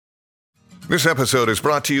This episode is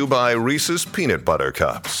brought to you by Reese's Peanut Butter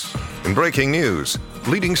Cups. In breaking news,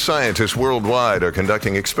 leading scientists worldwide are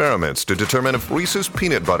conducting experiments to determine if Reese's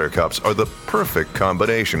Peanut Butter Cups are the perfect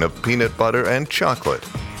combination of peanut butter and chocolate.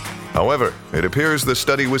 However, it appears the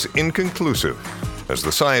study was inconclusive, as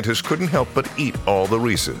the scientists couldn't help but eat all the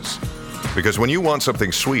Reese's. Because when you want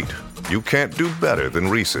something sweet, you can't do better than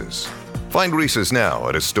Reese's. Find Reese's now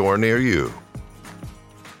at a store near you.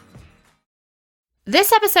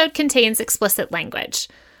 This episode contains explicit language.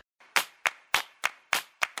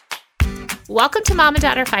 Welcome to Mom and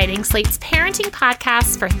Dad Are Fighting, Slate's parenting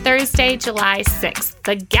podcast for Thursday, July 6th,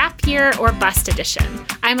 the Gap Year or Bust edition.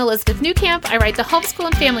 I'm Elizabeth Newcamp. I write the homeschool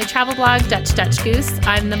and family travel blog, Dutch Goose.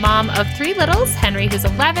 I'm the mom of three littles, Henry, who's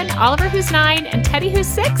 11, Oliver, who's 9, and Teddy, who's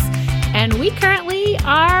 6. And we currently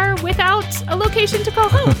are without a location to call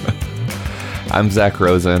home. I'm Zach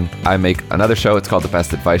Rosen. I make another show. It's called The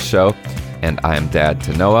Best Advice Show. And I am dad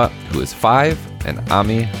to Noah, who is 5, and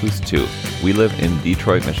Ami, who's 2. We live in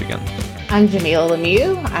Detroit, Michigan. I'm Jamila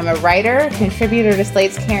Lemieux. I'm a writer, contributor to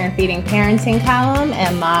Slate's Care and Feeding Parenting column,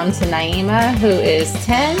 and mom to Naima, who is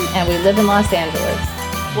 10, and we live in Los Angeles.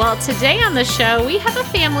 Well, today on the show, we have a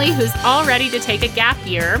family who's all ready to take a gap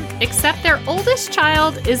year, except their oldest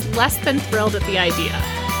child is less than thrilled at the idea.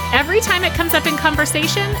 Every time it comes up in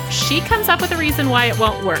conversation, she comes up with a reason why it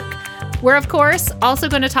won't work. We're, of course, also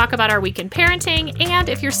going to talk about our week in parenting, and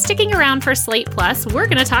if you're sticking around for Slate Plus, we're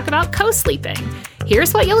going to talk about co-sleeping.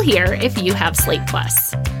 Here's what you'll hear if you have Slate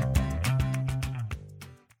Plus.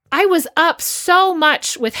 I was up so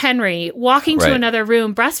much with Henry, walking to another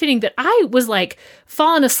room, breastfeeding, that I was like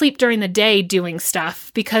falling asleep during the day doing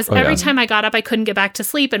stuff because every time I got up, I couldn't get back to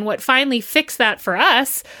sleep. And what finally fixed that for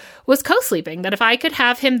us was co-sleeping, that if I could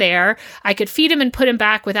have him there, I could feed him and put him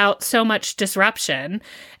back without so much disruption.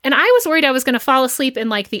 And I was worried I was going to fall asleep in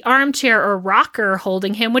like the armchair or rocker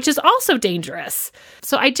holding him, which is also dangerous.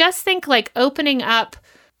 So I just think like opening up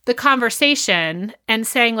the conversation and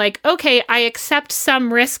saying like, okay, I accept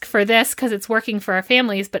some risk for this because it's working for our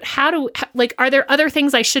families, but are there other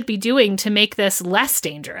things I should be doing to make this less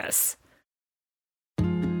dangerous?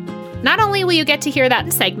 Not only will you get to hear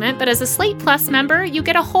that segment, but as a Slate Plus member, you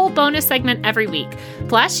get a whole bonus segment every week.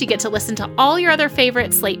 Plus, you get to listen to all your other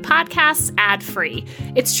favorite Slate podcasts ad-free.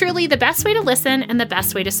 It's truly the best way to listen and the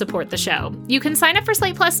best way to support the show. You can sign up for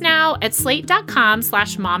Slate Plus now at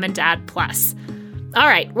slate.com/momanddadplus. All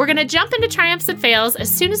right, we're going to jump into triumphs and fails as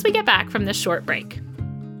soon as we get back from this short break.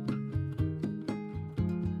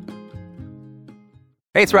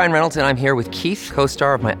 Hey, it's Ryan Reynolds, and I'm here with Keith,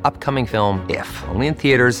 co-star of my upcoming film, If, only in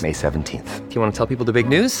theaters May 17th. Do you want to tell people the big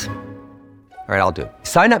news? All right, I'll do it.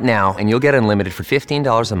 Sign up now and you'll get unlimited for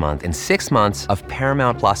 $15 a month and 6 months of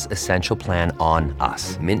Paramount Plus Essential Plan on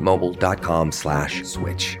us.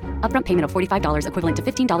 MintMobile.com/switch. Upfront payment of $45 equivalent to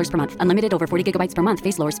 $15 per month. Unlimited over 40 gigabytes per month.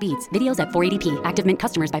 Face lower speeds. Videos at 480p. Active Mint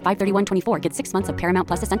customers by 531.24 get 6 months of Paramount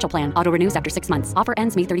Plus Essential Plan. Auto renews after 6 months. Offer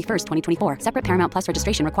ends May 31st, 2024. Separate Paramount Plus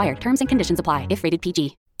registration required. Terms and conditions apply if rated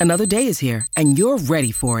PG. Another day is here and you're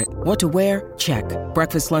ready for it. What to wear? Check.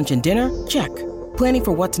 Breakfast, lunch, and dinner? Check. Planning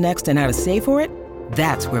for what's next and how to save for it?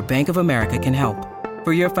 That's where Bank of America can help.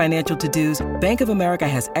 For your financial to-dos, Bank of America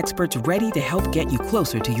has experts ready to help get you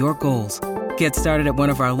closer to your goals. Get started at one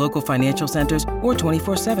of our local financial centers or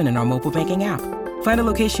 24/7 in our mobile banking app. Find a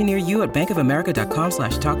location near you at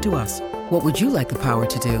bankofamerica.com/talktous. What would you like the power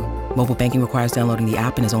to do? Mobile banking requires downloading the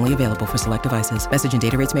app and is only available for select devices. Message and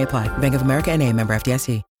data rates may apply. Bank of America N.A., member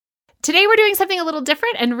FDIC. Today we're doing something a little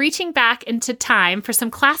different and reaching back into time for some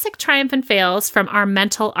classic triumph and fails from our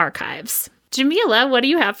mental archives. Jamila, what do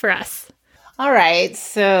you have for us? All right,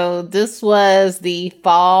 so this was the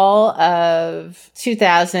fall of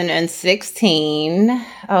 2016.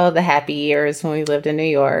 Oh, the happy years when we lived in New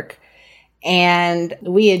York. And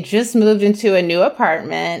we had just moved into a new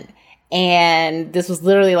apartment. And this was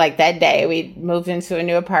literally like that day. We moved into a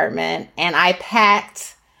new apartment. And I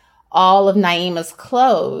packed all of Naima's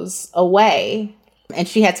clothes away. And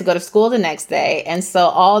she had to go to school the next day. And so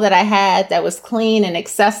all that I had that was clean and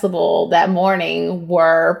accessible that morning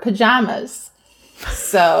were pajamas.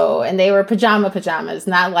 So, and they were pajamas,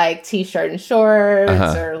 not like t-shirt and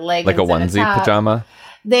shorts or leggings. Like a onesie pajama?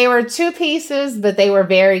 They were 2 pieces, but they were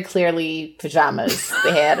very clearly pajamas.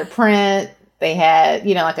 They had a print. They had,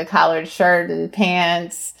 like a collared shirt and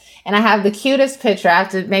pants. And I have the cutest picture.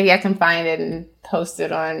 Maybe I can find it and post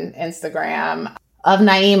it on Instagram of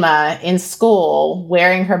Naima in school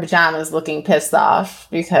wearing her pajamas looking pissed off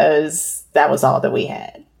because that was all that we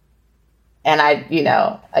had. And I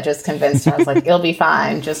just convinced her, I was like, it'll be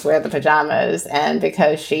fine. Just wear the pajamas. And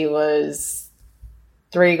because she was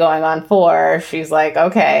 3 going on 4, she's like,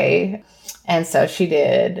 okay. And so she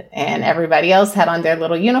did. And everybody else had on their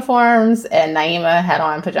little uniforms, and Naima had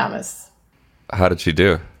on pajamas. How did she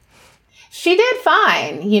do? She did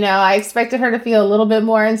fine. You know, I expected her to feel a little bit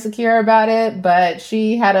more insecure about it, but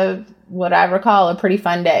she had what I recall, a pretty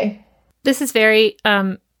fun day. This is very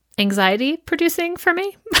anxiety producing for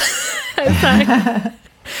me.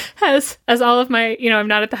 As all of my, I'm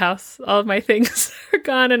not at the house. All of my things are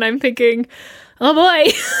gone, and I'm thinking, oh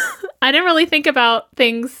boy, I didn't really think about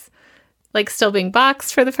things like still being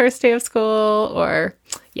boxed for the first day of school, or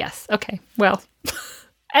yes. Okay. Well,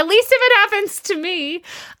 at least if it happens to me,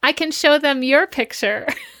 I can show them your picture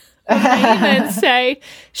and say,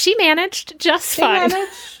 she managed just fine.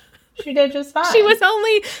 She did just fine. She was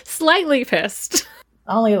only slightly pissed.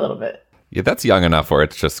 Only a little bit. Yeah, that's young enough where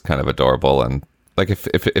it's just kind of adorable. And like if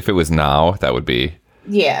it was now, that would be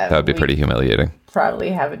pretty humiliating. Probably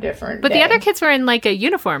have a different But day. The other kids were in like a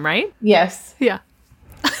uniform, right? Yes. Yeah.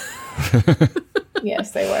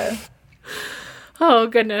 Yes, they were. Oh,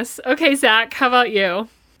 goodness. Okay, Zach, how about you?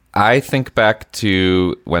 I think back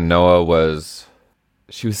to when Noah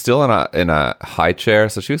she was still in a high chair.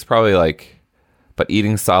 So she was probably but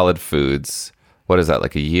eating solid foods. What is that,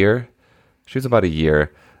 like a year? She was about a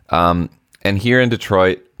year. And here in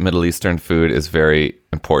Detroit, Middle Eastern food is very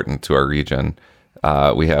important to our region.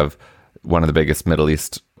 We have one of the biggest Middle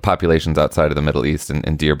East populations outside of the Middle East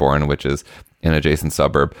in Dearborn, which is an adjacent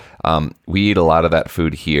suburb. We eat a lot of that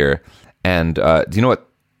food here. And do you know what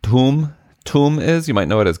toum is? You might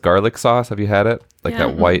know it as garlic sauce. Have you had it?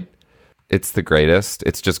 That white. It's the greatest.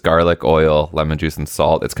 It's just garlic, oil, lemon juice, and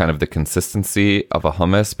salt. It's kind of the consistency of a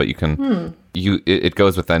hummus, but you can it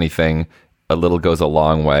goes with anything. A little goes a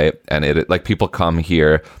long way, and it people come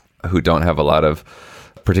here who don't have a lot of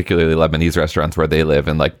particularly Lebanese restaurants where they live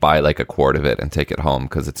and buy a quart of it and take it home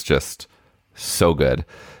because it's just so good.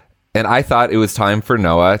 And I thought it was time for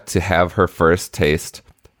Noah to have her first taste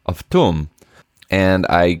of toum. And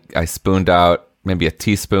I spooned out maybe a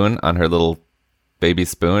teaspoon on her little baby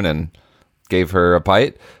spoon and gave her a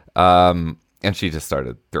bite. And she just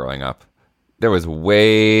started throwing up. There was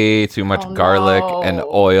way too much garlic and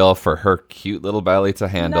oil for her cute little belly to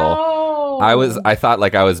handle. No. I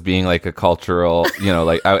thought I was being a cultural,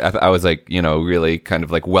 I was really kind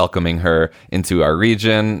of welcoming her into our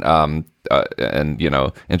region, and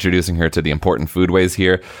introducing her to the important foodways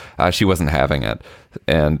here. She wasn't having it.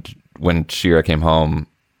 And when Shira came home,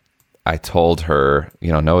 I told her,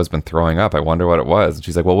 Noah's been throwing up. I wonder what it was. And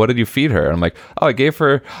she's like, well, what did you feed her? And I'm like, oh, I gave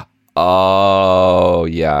her. Oh,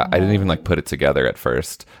 yeah. I didn't even put it together at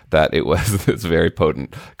first that it was this very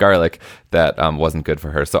potent garlic that wasn't good for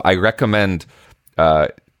her. So I recommend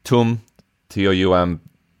toum, Toum,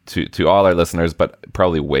 to all our listeners, but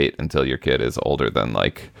probably wait until your kid is older than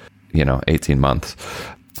 18 months.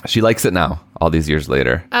 She likes it now, all these years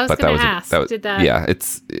later. I was going to ask, did that? Yeah,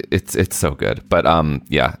 it's so good. But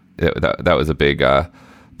that was a big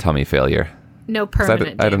tummy failure. No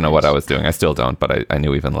permanent I don't know what I was doing. I still don't, but I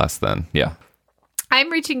knew even less then. Yeah. I'm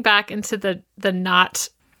reaching back into the not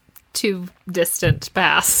too distant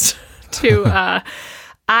past to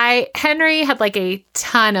Henry had a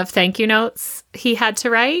ton of thank you notes he had to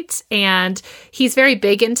write, and he's very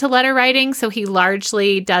big into letter writing, so he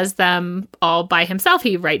largely does them all by himself.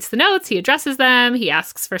 He writes the notes, he addresses them, he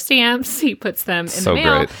asks for stamps, he puts them in the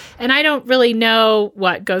mail. Great. And I don't really know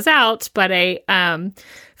what goes out, but a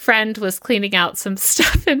friend was cleaning out some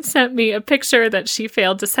stuff and sent me a picture that she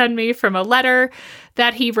failed to send me from a letter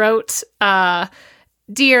that he wrote.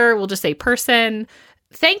 Dear, we'll just say person,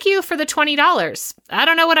 thank you for the $20. I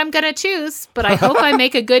don't know what I'm going to choose, but I hope I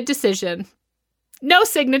make a good decision. No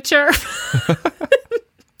signature.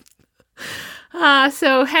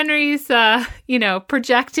 So Henry's,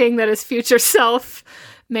 projecting that his future self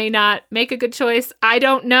may not make a good choice. I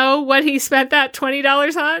don't know what he spent that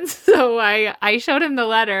 $20 on. So I showed him the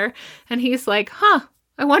letter and he's like,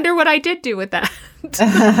 I wonder what I did do with that.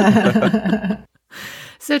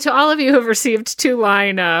 So to all of you who have received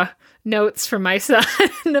 2-line notes from my son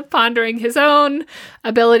pondering his own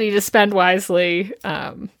ability to spend wisely,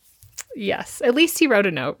 yes, at least he wrote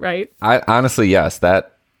a note, right? Honestly, yes,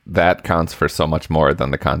 that counts for so much more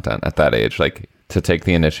than the content at that age. To take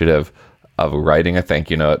the initiative of writing a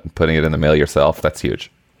thank you note and putting it in the mail yourself, that's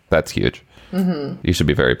huge. That's huge. Mm-hmm. You should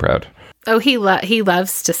be very proud. Oh, he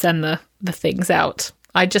loves to send the things out.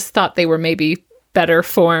 I just thought they were maybe better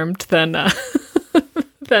formed than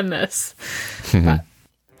than this. But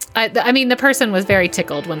I mean, the person was very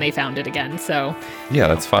tickled when they found it again. So yeah,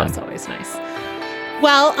 that's fun. That's always nice.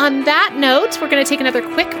 Well, on that note, we're going to take another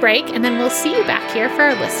quick break, and then we'll see you back here for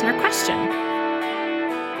our listener question.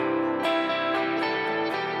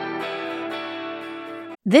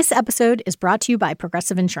 This episode is brought to you by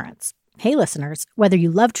Progressive Insurance. Hey, listeners, whether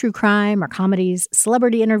you love true crime or comedies,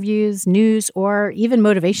 celebrity interviews, news, or even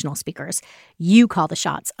motivational speakers, you call the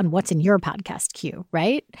shots on what's in your podcast queue,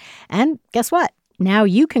 right? And guess what? Now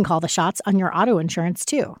you can call the shots on your auto insurance,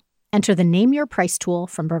 too. Enter the Name Your Price tool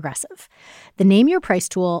from Progressive. The Name Your Price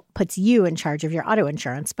tool puts you in charge of your auto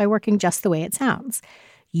insurance by working just the way it sounds.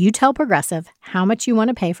 You tell Progressive how much you want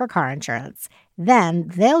to pay for car insurance. Then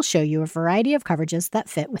they'll show you a variety of coverages that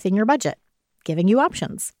fit within your budget, giving you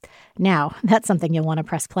options. Now, that's something you'll want to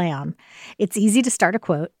press play on. It's easy to start a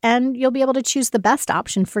quote, and you'll be able to choose the best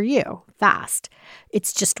option for you fast.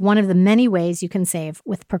 It's just one of the many ways you can save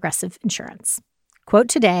with Progressive Insurance. Quote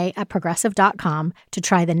today at Progressive.com to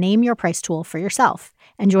try the Name Your Price tool for yourself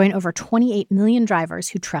and join over 28 million drivers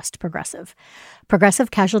who trust Progressive.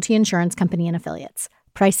 Progressive Casualty Insurance Company and Affiliates.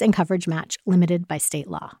 Price and coverage match limited by state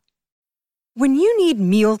law. When you need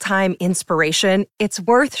mealtime inspiration, it's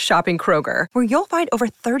worth shopping Kroger, where you'll find over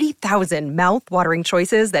 30,000 mouth-watering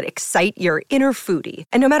choices that excite your inner foodie.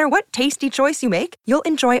 And no matter what tasty choice you make, you'll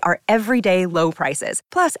enjoy our everyday low prices,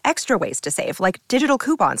 plus extra ways to save, like digital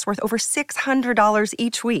coupons worth over $600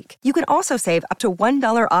 each week. You can also save up to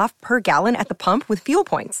 $1 off per gallon at the pump with fuel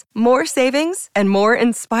points. More savings and more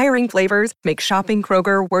inspiring flavors make shopping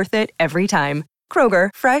Kroger worth it every time. Kroger,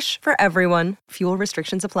 fresh for everyone. Fuel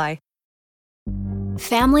restrictions apply.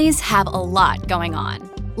 Families have a lot going on.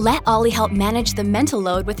 Let Ollie help manage the mental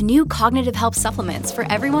load with new cognitive help supplements for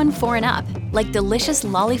everyone 4 and up, like delicious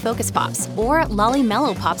Lolly Focus Pops or Lolly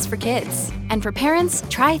Mellow Pops for kids. And for parents,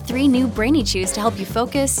 try 3 new Brainy Chews to help you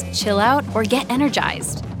focus, chill out, or get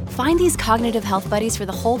energized. Find these cognitive health buddies for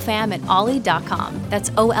the whole fam at ollie.com. That's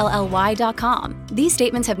OLLY.com. These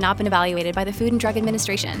statements have not been evaluated by the Food and Drug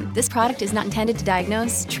Administration. This product is not intended to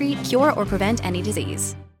diagnose, treat, cure, or prevent any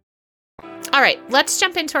disease. All right, let's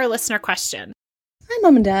jump into our listener question. Hi,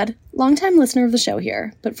 Mom and Dad. Longtime listener of the show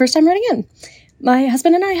here, but first time writing in. My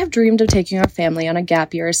husband and I have dreamed of taking our family on a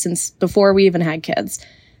gap year since before we even had kids.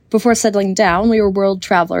 Before settling down, we were world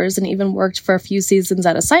travelers and even worked for a few seasons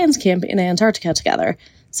at a science camp in Antarctica together.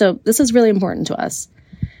 So this is really important to us.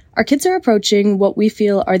 Our kids are approaching what we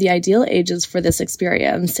feel are the ideal ages for this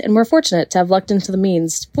experience, and we're fortunate to have lucked into the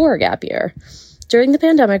means for a gap year. During the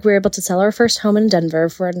pandemic, we were able to sell our first home in Denver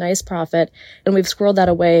for a nice profit, and we've squirreled that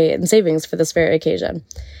away in savings for this very occasion.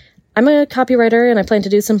 I'm a copywriter, and I plan to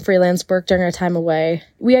do some freelance work during our time away.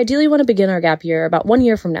 We ideally want to begin our gap year about 1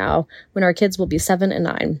 year from now, when our kids will be 7 and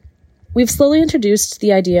 9. We've slowly introduced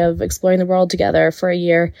the idea of exploring the world together for a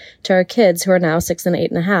year to our kids, who are now 6 and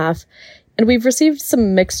 8.5, and we've received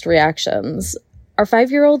some mixed reactions. Our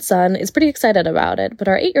 5-year-old son is pretty excited about it, but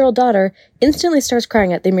our 8-year-old daughter instantly starts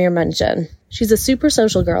crying at the mere mention. She's a super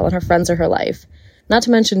social girl, and her friends are her life. Not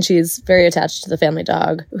to mention she's very attached to the family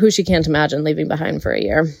dog, who she can't imagine leaving behind for a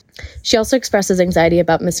year. She also expresses anxiety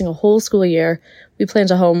about missing a whole school year. We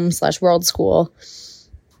planned a home/world school.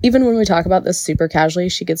 Even when we talk about this super casually,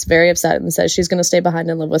 she gets very upset and says she's going to stay behind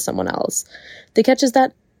and live with someone else. The catch is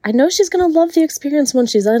that I know she's going to love the experience when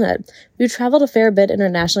she's in it. We've traveled a fair bit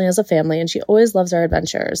internationally as a family, and she always loves our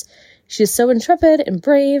adventures. She's so intrepid and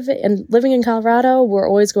brave, and living in Colorado, we're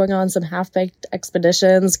always going on some half-baked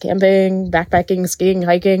expeditions, camping, backpacking, skiing,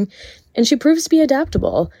 hiking, and she proves to be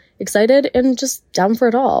adaptable, excited, and just down for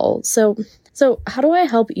it all. So how do I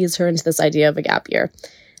help ease her into this idea of a gap year?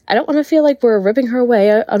 I don't want to feel like we're ripping her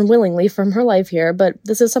away unwillingly from her life here, but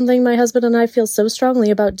this is something my husband and I feel so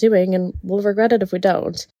strongly about doing, and we'll regret it if we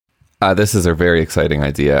don't. This is a very exciting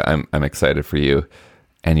idea. I'm excited for you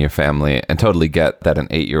and your family, and totally get that an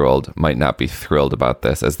 8-year-old might not be thrilled about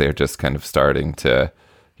this, as they're just kind of starting to,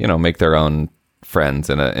 make their own friends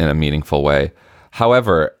in a meaningful way.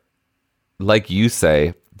 However, like you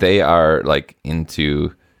say, they are like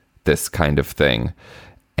into this kind of thing,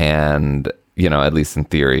 and at least in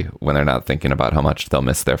theory, when they're not thinking about how much they'll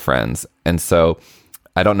miss their friends. And so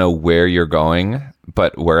I don't know where you're going,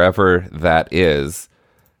 but wherever that is,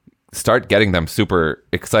 start getting them super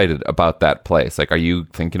excited about that place. Like, are you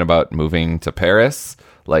thinking about moving to Paris?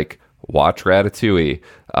 Like, watch Ratatouille.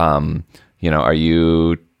 Are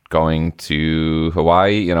you going to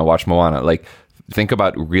Hawaii? Watch Moana. Like, think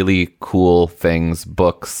about really cool things,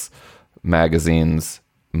 books, magazines,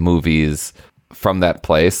 movies from that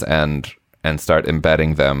place, and start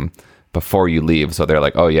embedding them before you leave. So they're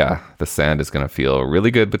like, oh yeah, the sand is going to feel really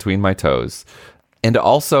good between my toes. And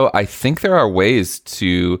also, I think there are ways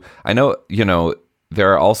to, I know,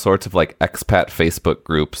 there are all sorts of like expat Facebook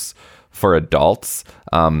groups for adults.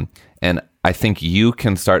 And I think you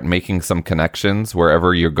can start making some connections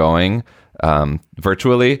wherever you're going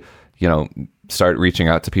virtually, start reaching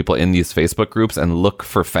out to people in these Facebook groups and look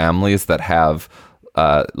for families that have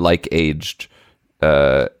like aged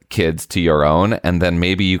kids to your own, and then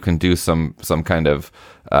maybe you can do some kind of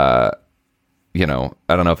I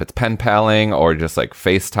don't know if it's pen paling or just like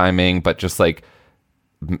FaceTiming, but just like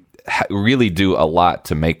really do a lot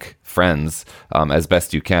to make friends as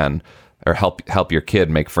best you can, or help your kid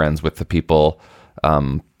make friends with the people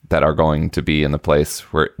that are going to be in the place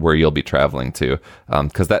where you'll be traveling to,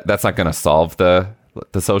 because that's not going to solve the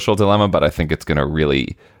social dilemma, but I think it's going to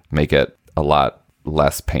really make it a lot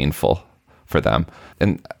less painful for them.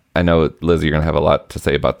 And I know, Liz, you're going to have a lot to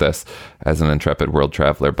say about this as an intrepid world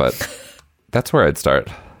traveler, but that's where I'd start.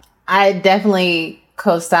 I definitely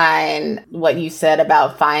co-sign what you said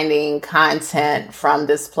about finding content from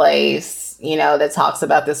this place, that talks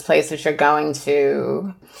about this place that you're going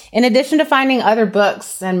to. In addition to finding other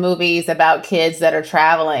books and movies about kids that are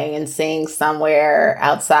traveling and seeing somewhere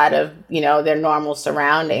outside of, their normal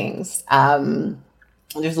surroundings.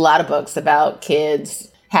 There's a lot of books about kids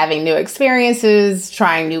having new experiences,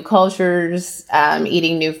 trying new cultures,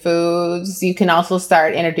 eating new foods. You can also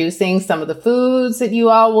start introducing some of the foods that you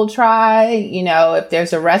all will try. If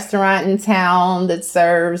there's a restaurant in town that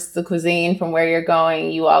serves the cuisine from where you're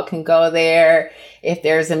going, you all can go there. If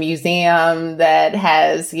there's a museum that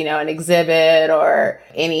has, an exhibit or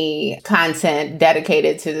any content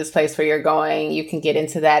dedicated to this place where you're going, you can get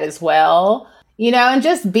into that as well. And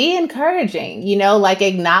just be encouraging,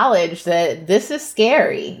 acknowledge that this is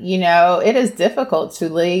scary. It is difficult to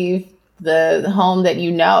leave the home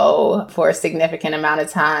that for a significant amount of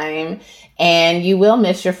time, and you will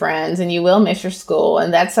miss your friends and you will miss your school,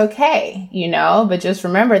 and that's okay, but just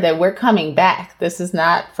remember that we're coming back. This is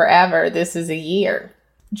not forever. This is a year.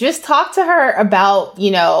 Just talk to her about,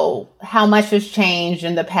 how much has changed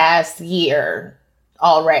in the past year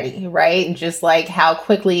already, right? And just like how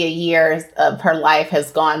quickly a year of her life has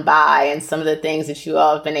gone by, and some of the things that you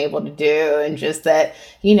all have been able to do, and just that,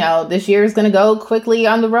 this year is going to go quickly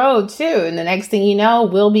on the road too. And the next thing you know,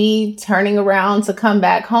 we'll be turning around to come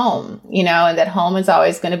back home, and that home is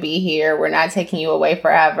always going to be here. We're not taking you away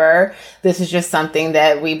forever. This is just something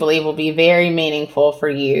that we believe will be very meaningful for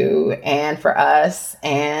you and for us.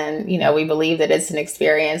 And, we believe that it's an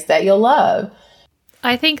experience that you'll love.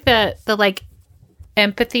 I think that the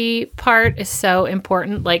empathy part is so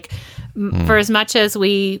important. For as much as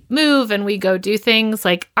we move and we go do things,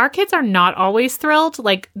 our kids are not always thrilled.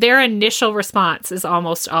 Their initial response is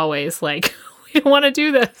almost always we don't want to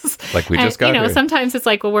do this. We just got here. Sometimes it's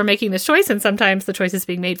we're making this choice, and sometimes the choice is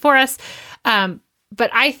being made for us. But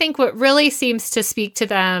I think what really seems to speak to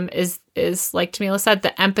them is like Jamila said,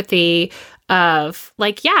 the empathy of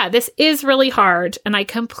this is really hard. And I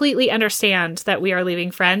completely understand that we are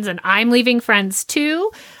leaving friends, and I'm leaving friends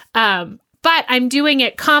too. But I'm doing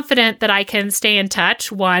it confident that I can stay in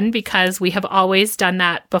touch. One, because we have always done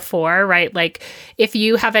that before, right? If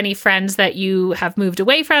you have any friends that you have moved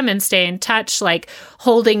away from and stay in touch,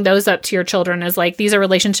 holding those up to your children as these are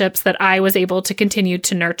relationships that I was able to continue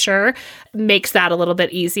to nurture makes that a little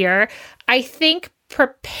bit easier. I think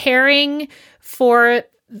preparing for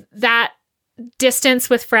that distance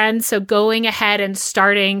with friends, so going ahead and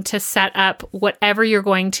starting to set up whatever you're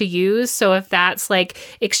going to use. So if that's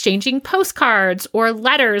exchanging postcards or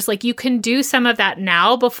letters, you can do some of that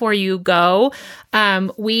now before you go.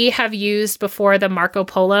 We have used before the Marco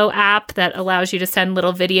Polo app that allows you to send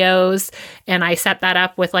little videos, and I set that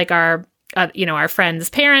up with our friends'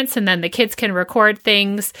 parents, and then the kids can record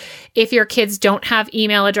things. If your kids don't have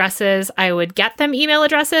email addresses, I would get them email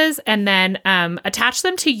addresses and then attach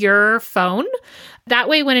them to your phone. That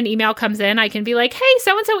way, when an email comes in, I can be like, hey,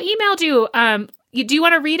 so-and-so emailed you. Do you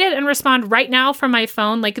want to read it and respond right now from my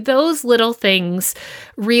phone? Those little things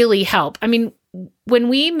really help. I mean, when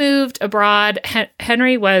we moved abroad,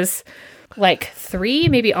 Henry was 3,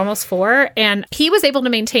 maybe almost 4, and he was able to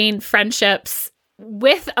maintain friendships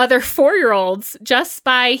with other 4-year-olds just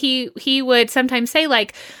by he would sometimes say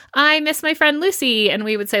I miss my friend Lucy, and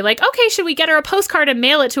we would say okay, should we get her a postcard and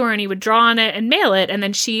mail it to her? And he would draw on it and mail it, and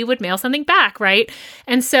then she would mail something back, right?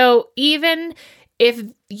 And so even if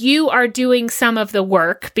you are doing some of the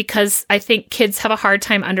work, because I think kids have a hard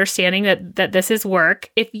time understanding that this is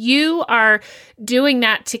work, if you are doing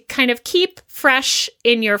that to kind of keep fresh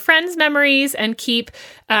in your friends' memories and keep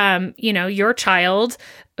your child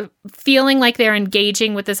feeling like they're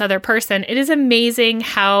engaging with this other person, it is amazing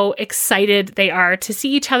how excited they are to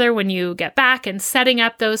see each other when you get back, and setting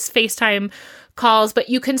up those FaceTime calls. But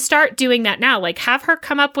you can start doing that now. Have her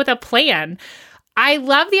come up with a plan. I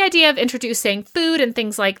love the idea of introducing food and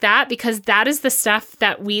things like that, because that is the stuff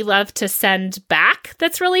that we love to send back.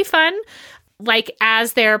 That's really fun.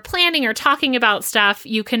 As they're planning or talking about stuff,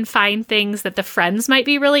 you can find things that the friends might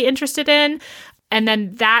be really interested in. And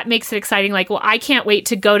then that makes it exciting. Like, well, I can't wait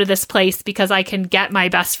to go to this place because I can get my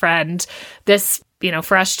best friend this,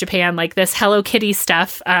 for us, Japan, like this Hello Kitty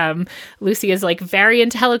stuff. Lucy is like very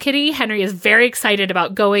into Hello Kitty. Henry is very excited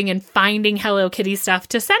about going and finding Hello Kitty stuff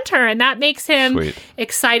to send her. And that makes him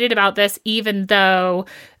excited about this, even though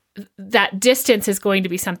that distance is going to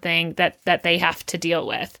be something that they have to deal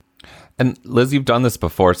with. And Liz, you've done this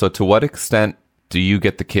before. So to what extent do you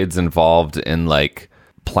get the kids involved in like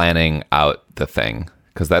planning out the thing?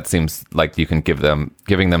 Because that seems like you can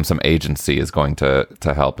giving them some agency is going to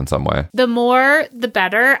help in some way. The more, the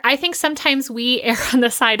better. I think sometimes we err on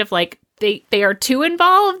the side of like, they are too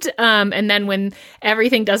involved. And then when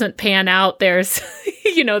everything doesn't pan out, there's,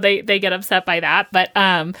 they get upset by that. But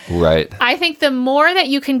right. I think the more that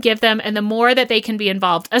you can give them and the more that they can be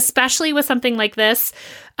involved, especially with something like this,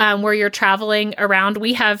 where you're traveling around.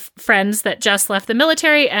 We have friends that just left the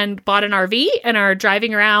military and bought an RV and are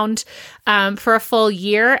driving around for a full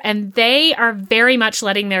year. And they are very much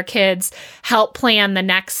letting their kids help plan the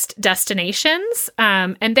next destinations.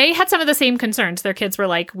 And they had some of the same concerns. Their kids were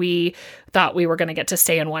like, we thought we were going to get to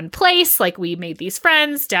stay in one place. Like, we made these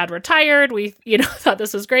friends. Dad retired. We, thought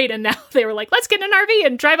this was great. And now they were like, let's get an RV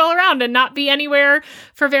and drive all around and not be anywhere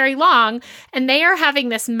for very long. And they are having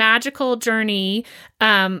this magical journey.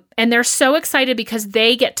 And they're so excited because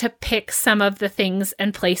they get to pick some of the things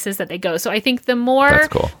and places that they go. So I think the more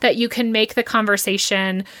that you can make the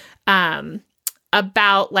conversation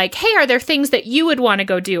about like, hey, are there things that you would want to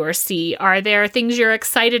go do or see? Are there things you're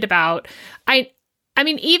excited about? I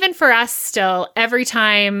mean, even for us still, every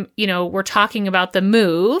time, we're talking about the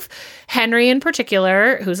move, Henry in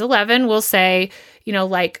particular, who's 11, will say,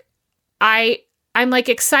 I'm like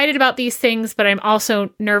excited about these things, but I'm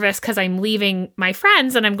also nervous because I'm leaving my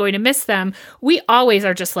friends and I'm going to miss them. We always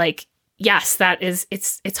are just like, yes,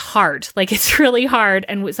 it's hard. Like, it's really hard.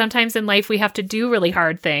 And sometimes in life we have to do really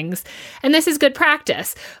hard things. And this is good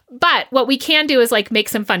practice. But what we can do is like make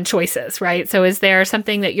some fun choices, right? So is there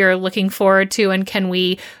something that you're looking forward to? And can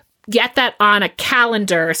we get that on a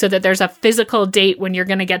calendar so that there's a physical date when you're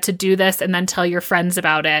going to get to do this and then tell your friends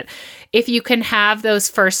about it? If you can have those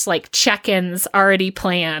first like check-ins already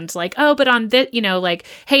planned, like, oh, but on this, like,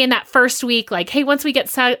 hey, in that first week, like, hey, once we get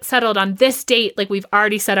settled on this date, like we've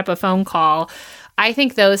already set up a phone call. I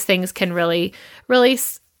think those things can really, really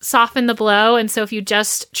soften the blow. And so if you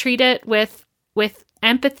just treat it with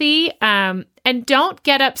empathy, and don't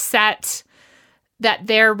get upset that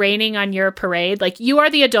they're raining on your parade. Like, you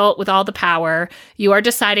are the adult with all the power. You are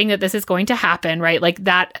deciding that this is going to happen, right? Like,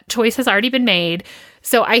 that choice has already been made.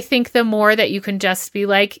 So I think the more that you can just be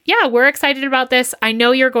like, yeah, we're excited about this. I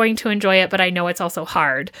know you're going to enjoy it, but I know it's also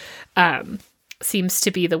hard. Seems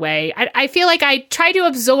to be the way. I feel like I try to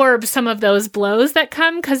absorb some of those blows that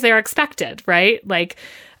come because they're expected, right? Like,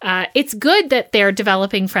 it's good that they're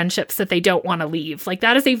developing friendships that they don't want to leave. Like,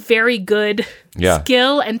 that is a very good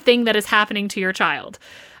skill and thing that is happening to your child.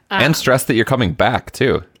 And stress that you're coming back,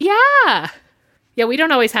 too. Yeah. Yeah, we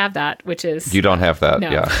don't always have that, which is... You don't have that, no.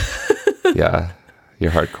 Yeah. Yeah. You're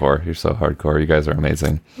hardcore. You're so hardcore. You guys are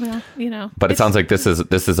amazing. Well, But it sounds like this is a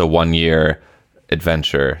 1-year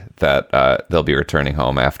adventure that they'll be returning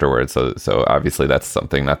home afterwards. So obviously that's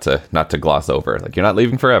something not to gloss over. Like, you're not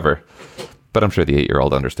leaving forever. But I'm sure the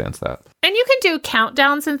 8-year-old understands that. And you can do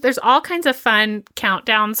countdowns, and there's all kinds of fun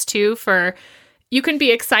countdowns too you can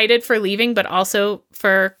be excited for leaving, but also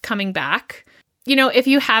for coming back. If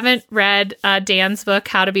you haven't read Dan's book,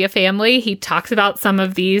 How to Be a Family, he talks about some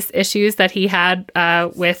of these issues that he had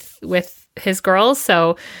with his girls.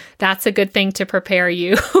 So that's a good thing to prepare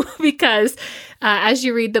you because as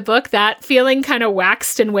you read the book, that feeling kind of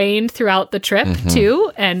waxed and waned throughout the trip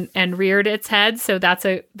too, and reared its head. So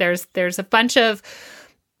there's a bunch of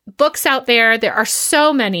books out there. There are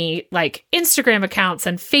so many like Instagram accounts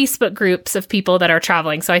and Facebook groups of people that are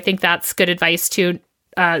traveling. So I think that's good advice too.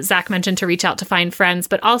 Zach mentioned to reach out to find friends,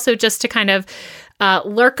 but also just to kind of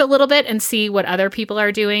lurk a little bit and see what other people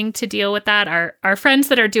are doing to deal with that. Our friends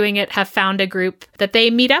that are doing it have found a group that they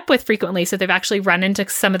meet up with frequently. So they've actually run into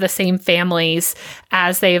some of the same families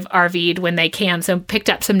as they've RV'd when they can. So picked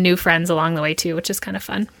up some new friends along the way too, which is kind of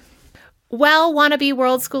fun. Well, wannabe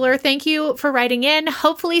world schooler, thank you for writing in.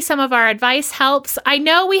 Hopefully some of our advice helps. I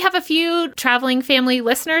know we have a few traveling family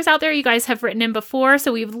listeners out there. You guys have written in before,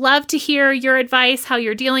 so we'd love to hear your advice, how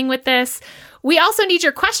you're dealing with this. We also need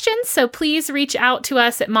your questions, so please reach out to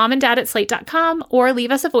us at momanddad@slate.com or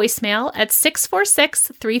leave us a voicemail at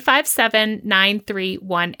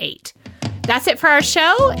 646-357-9318. That's it for our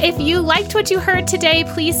show. If you liked what you heard today,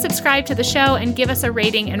 please subscribe to the show and give us a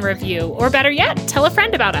rating and review. Or better yet, tell a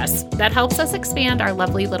friend about us. That helps us expand our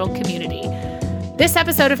lovely little community. This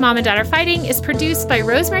episode of Mom and Dad Are Fighting is produced by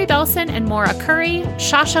Rosemary Belson and Maura Curry.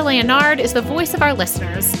 Shasha Leonard is the voice of our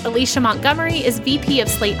listeners. Alicia Montgomery is VP of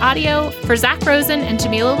Slate Audio. For Zach Rosen and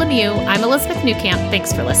Jamila Lemieux, I'm Elizabeth Newcamp.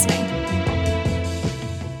 Thanks for listening.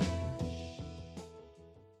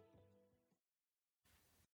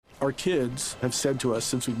 Our kids have said to us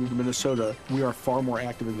since we moved to Minnesota, we are far more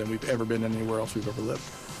active than we've ever been anywhere else we've ever lived.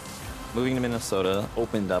 Moving to Minnesota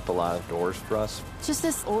opened up a lot of doors for us. Just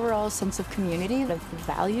this overall sense of community, the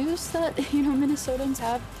values that, Minnesotans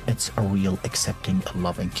have. It's a real accepting,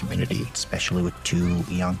 loving community, especially with 2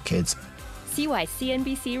 young kids. See why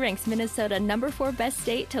CNBC ranks Minnesota #4 best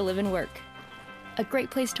state to live and work. A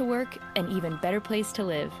great place to work, an even better place to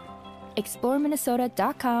live.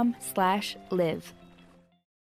 ExploreMinnesota.com/live.